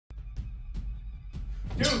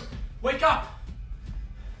Dude, wake up!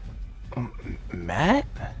 Matt?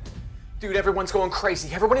 Dude, everyone's going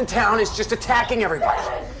crazy. Everyone in town is just attacking everybody.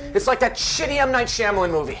 It's like that shitty M. Night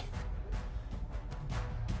Shyamalan movie.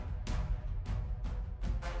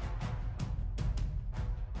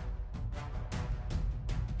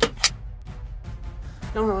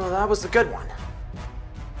 No, that was the good one.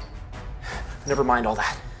 Never mind all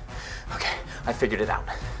that. Okay, I figured it out.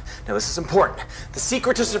 Now this is important. The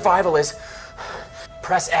secret to survival is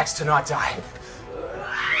press X to not die.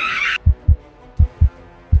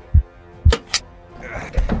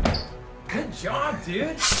 Good job,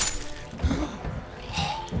 dude.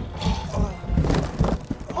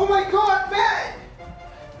 Oh my God, Matt!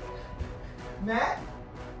 Matt?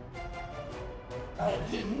 I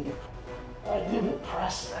didn't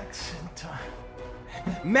press X in time.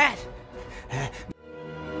 Matt!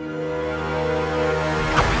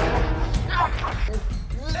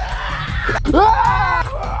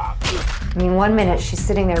 I mean, 1 minute she's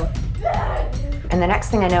sitting there, and the next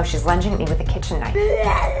thing I know, she's lunging at me with a kitchen knife.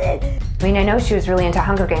 I mean, I know she was really into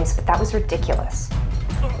Hunger Games, but that was ridiculous.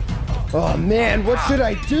 Oh man, what should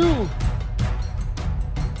I do?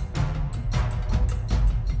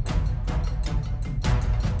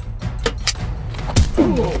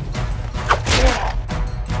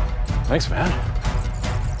 Thanks, man.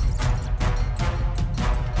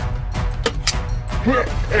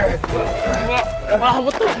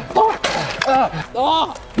 What the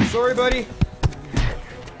fuck? Sorry, buddy.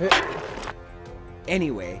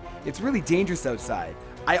 Anyway, it's really dangerous outside.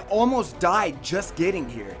 I almost died just getting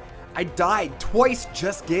here. I died twice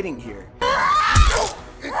just getting here.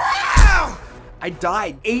 I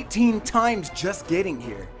died 18 times just getting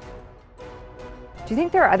here. Do you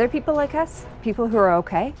think there are other people like us? People who are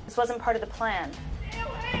okay? This wasn't part of the plan.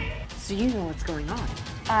 So you know what's going on.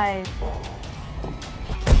 I...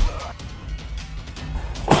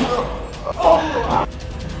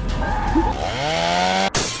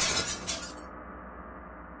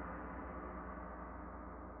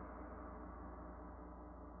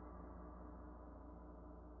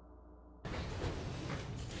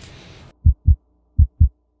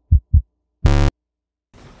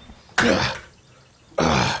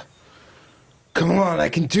 Come on, I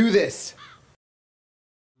can do this.